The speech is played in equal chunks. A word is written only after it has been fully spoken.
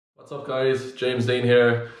What's up guys, James Dean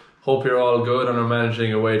here. Hope you're all good and are managing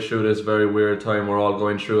your way through this very weird time we're all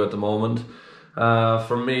going through at the moment.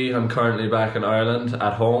 For me, I'm currently back in Ireland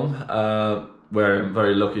at home, where I'm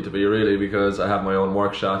very lucky to be really, because I have my own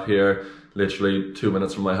workshop here, literally 2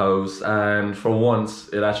 minutes from my house, and for once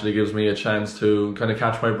it actually gives me a chance to kind of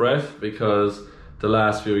catch my breath, because the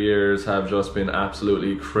last few years have just been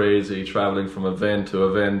absolutely crazy, traveling from event to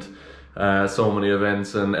event, so many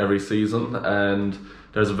events in every season, and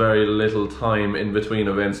there's very little time in between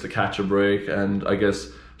events to catch a break and I guess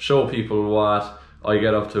show people what I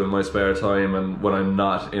get up to in my spare time and when I'm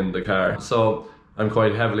not in the car. So I'm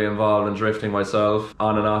quite heavily involved in drifting myself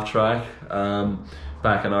on and off track,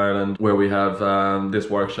 back in Ireland, where we have this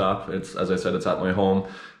workshop. It's, as I said, it's at my home.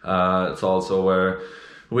 It's also where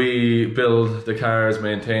we build the cars,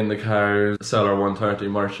 maintain the cars, sell our 130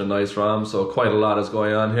 merchandise from, so quite a lot is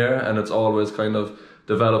going on here and it's always kind of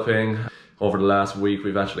developing. Over the last week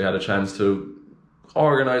we've actually had a chance to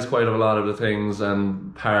organise quite a lot of the things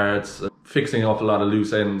and parts, fixing up a lot of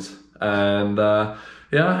loose ends, and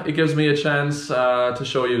yeah, it gives me a chance to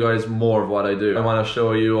show you guys more of what I do. I want to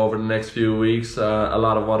show you over the next few weeks a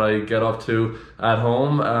lot of what I get up to at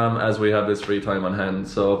home as we have this free time on hand.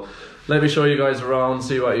 So let me show you guys around,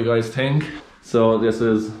 see what you guys think. So this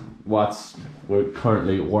is we're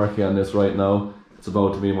currently working on this right now. It's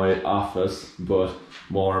about to be my office, but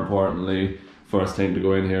more importantly, first thing to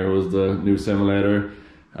go in here was the new simulator.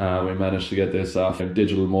 We managed to get this off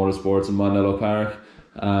Digital Motorsports in Monello Park.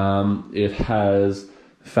 It has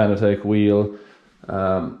Fanatec wheel,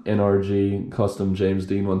 NRG custom James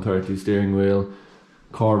Dean 130 steering wheel,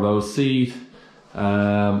 Corvo seat,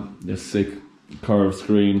 this sick curved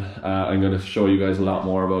screen. I'm going to show you guys a lot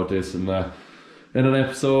more about this in an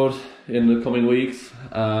episode in the coming weeks.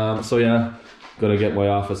 So yeah, gonna get my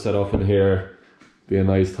office set up in here, be a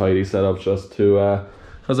nice tidy setup, just to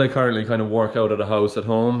because I currently kind of work out of the house at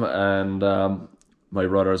home, and my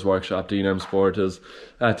brother's workshop, D&M Sport, is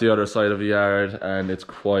at the other side of the yard, and it's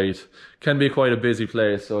can be quite a busy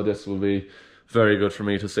place, so this will be very good for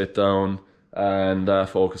me to sit down and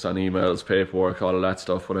focus on emails, paperwork, all of that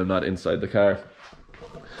stuff when I'm not inside the car.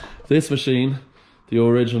 This machine, the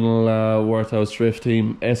original Worthouse Drift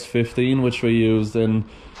Team S15, which we used in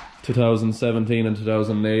 2017 and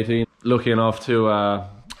 2018. Lucky enough to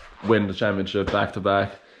win the championship back to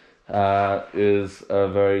back, is a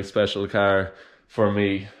very special car for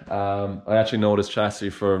me. I actually know this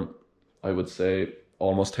chassis for, I would say,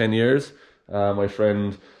 almost 10 years. My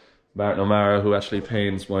friend Martin O'Mara, who actually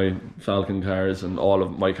paints my Falcon cars and all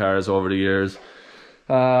of my cars over the years,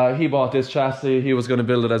 he bought this chassis. He was going to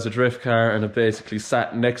build it as a drift car, and it basically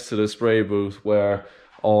sat next to the spray booth where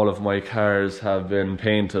all of my cars have been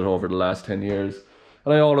painted over the last 10 years.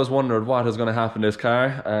 And I always wondered what is going to happen to this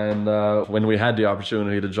car, and when we had the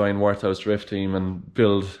opportunity to join Worthouse Drift Team and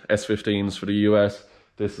build S15s for the US,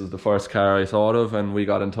 this is the first car I thought of, and we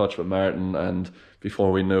got in touch with Martin, and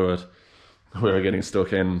before we knew it, we were getting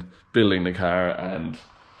stuck in building the car, and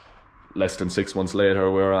less than 6 months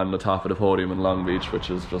later we were on the top of the podium in Long Beach,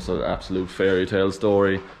 which is just an absolute fairy tale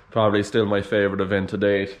story. Probably still my favourite event to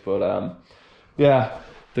date, but yeah,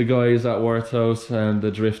 the guys at Worthouse and the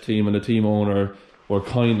drift team and the team owner were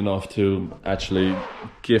kind enough to actually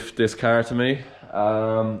gift this car to me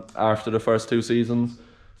after the first 2 seasons.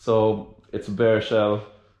 So it's a bare shell,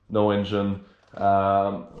 no engine.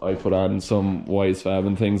 I put on some Wisefab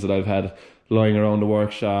and things that I've had lying around the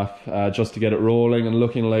workshop just to get it rolling and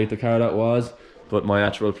looking like the car that was. But my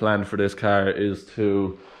actual plan for this car is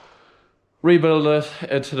to rebuild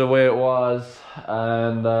it to the way it was,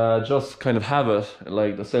 and just kind of have it.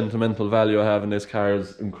 Like, the sentimental value I have in this car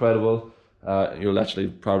is incredible. You'll actually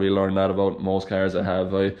probably learn that about most cars I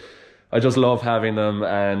have. I just love having them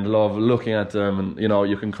and love looking at them, and you know,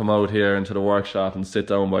 you can come out here into the workshop and sit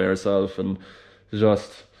down by yourself and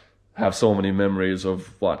just have so many memories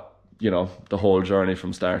of the whole journey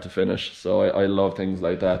from start to finish. So I love things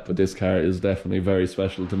like that, but this car is definitely very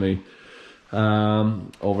special to me.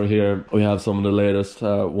 Over here we have some of the latest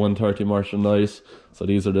 130 merchandise. So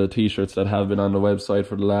these are the t-shirts that have been on the website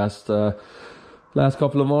for the last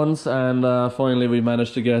couple of months, and finally we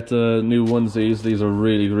managed to get new onesies. These are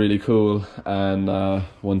really cool, and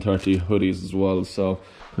 130 hoodies as well. So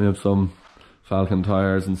we have some Falcon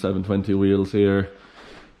tires and 720 wheels here.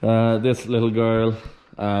 This little girl,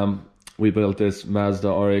 we built this Mazda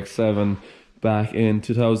RX-7 back in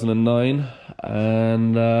 2009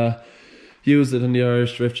 and used it in the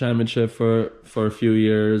Irish Drift Championship for a few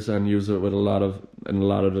years, and used it with a lot of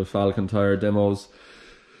the Falcon tire demos.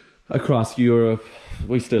 across Europe.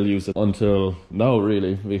 We still use it until now,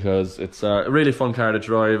 really, because it's a really fun car to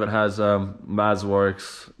drive. It has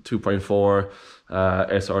Mazworks 2.4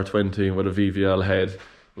 SR20 with a VVL head,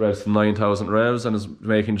 revs 9,000 revs, and is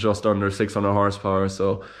making just under 600 horsepower.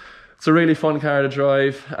 So it's a really fun car to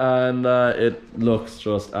drive, and it looks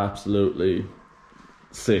just absolutely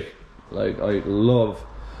sick. Like, I love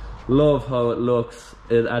how it looks.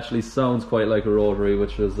 It actually sounds quite like a rotary,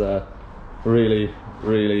 which is really,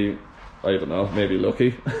 I don't know, maybe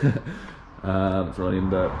lucky. It's running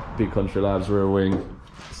the Big Country Labs rear wing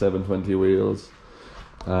 720 wheels.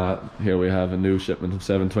 Here we have a new shipment of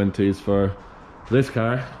 720s for this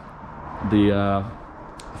car, the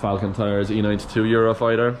Falcon Tires E92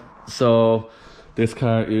 Eurofighter. So this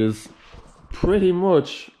car is pretty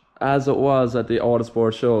much as it was at the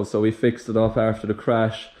Autosport show. So we fixed it up after the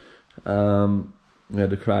crash. We had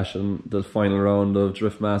the crash in the final round of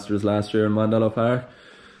Drift Masters last year in Mondello Park.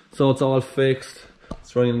 So it's all fixed.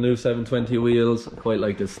 It's running the new 720 wheels. I quite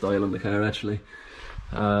like this style on the car, actually.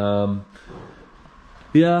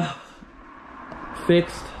 Yeah,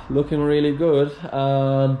 fixed, looking really good.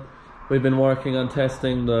 We've been working on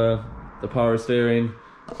testing the power steering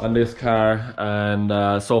on this car,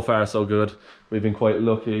 and so far so good. We've been quite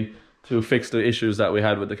lucky to fix the issues that we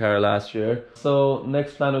had with the car last year. So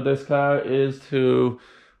next plan of this car is to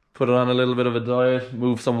put it on a little bit of a diet,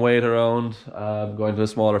 move some weight around, going to a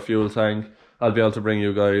smaller fuel tank. I'll be able to bring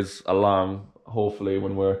you guys along, hopefully,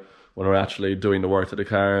 when we're actually doing the work to the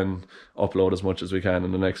car, and upload as much as we can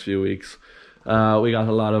in the next few weeks. We got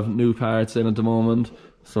a lot of new parts in at the moment.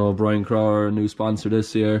 So Brian Crower, new sponsor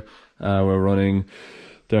this year. We're running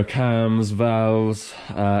their cams, valves,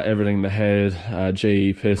 everything in the head,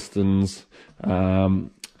 JE pistons. We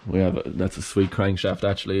have that's a sweet crankshaft,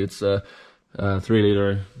 actually. It's a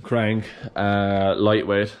 3-litre crank,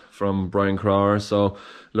 lightweight, from Brian Crower. So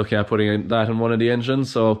looking at putting that in one of the engines.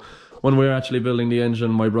 So when we're actually building the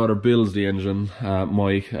engine, my brother builds the engine,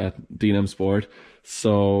 Mike at D&M Sport.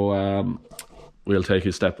 So we'll take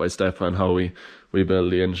you step by step on how we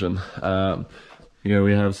build the engine. Here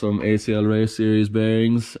we have some ACL Race Series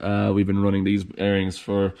bearings. We've been running these bearings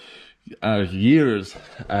for years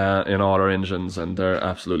in all our engines, and they're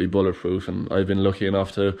absolutely bulletproof. And I've been lucky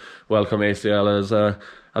enough to welcome ACL as a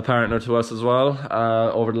partner to us as well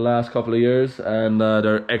over the last couple of years, and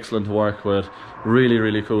they're excellent to work with.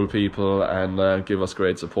 Really cool people, and give us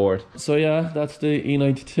great support. So yeah, that's the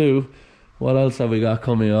E92. What else have we got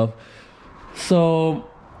coming up? So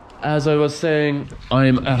as I was saying,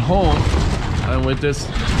 I'm at home, and with this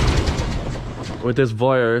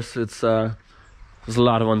virus, it's there's a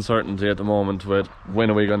lot of uncertainty at the moment with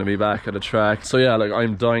when are we going to be back at a track. So yeah, like,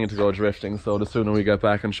 I'm dying to go drifting, so the sooner we get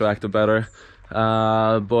back on track the better.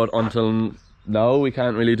 But until now, we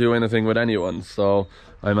can't really do anything with anyone. So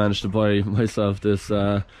I managed to buy myself this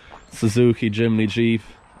Suzuki Jimny Jeep.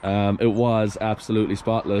 It was absolutely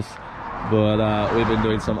spotless, but we've been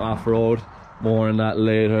doing some off-road. More on that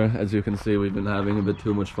later. As you can see, we've been having a bit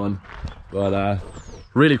too much fun, but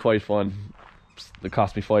really quite fun. It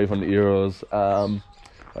cost me €500.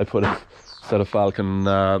 I put a set of Falcon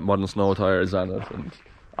Modern Snow tires on it, and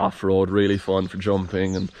off-road, really fun for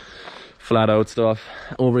jumping and flat out stuff.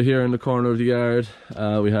 Over here in the corner of the yard,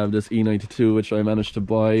 we have this E92, which I managed to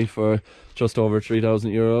buy for just over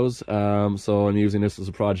 €3,000. So I'm using this as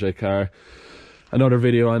a project car. Another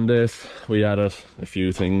video on this, we added a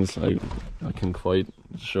few things. I can quite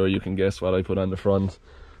sure you can guess what I put on the front.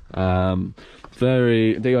 The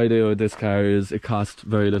idea with this car is it costs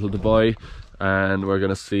very little to buy, and we're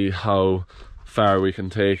gonna see how far we can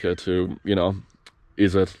take it to, you know,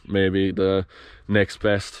 is it maybe the next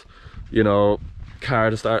best, you know, car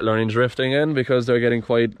to start learning drifting in, because they're getting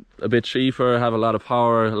quite a bit cheaper, have a lot of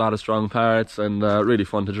power, a lot of strong parts, and really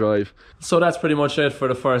fun to drive. So that's pretty much it for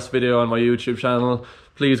the first video on my YouTube channel.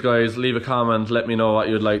 Please guys, leave a comment, let me know what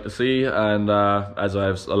you'd like to see, and as I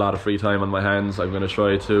have a lot of free time on my hands, I'm going to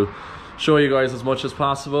try to show you guys as much as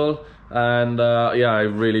possible. And yeah, I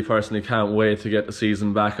really personally can't wait to get the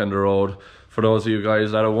season back on the road. For those of you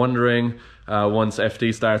guys that are wondering, once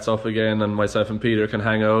FD starts up again and myself and Peter can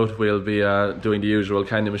hang out, we'll be doing the usual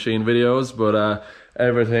Candy Machine videos, but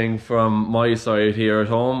everything from my side here at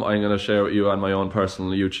home, I'm going to share with you on my own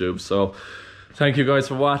personal YouTube. So thank you guys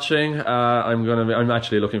for watching. I'm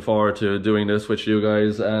actually looking forward to doing this with you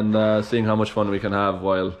guys, and seeing how much fun we can have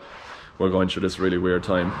while we're going through this really weird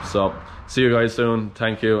time. So see you guys soon.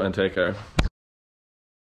 Thank you, and take care.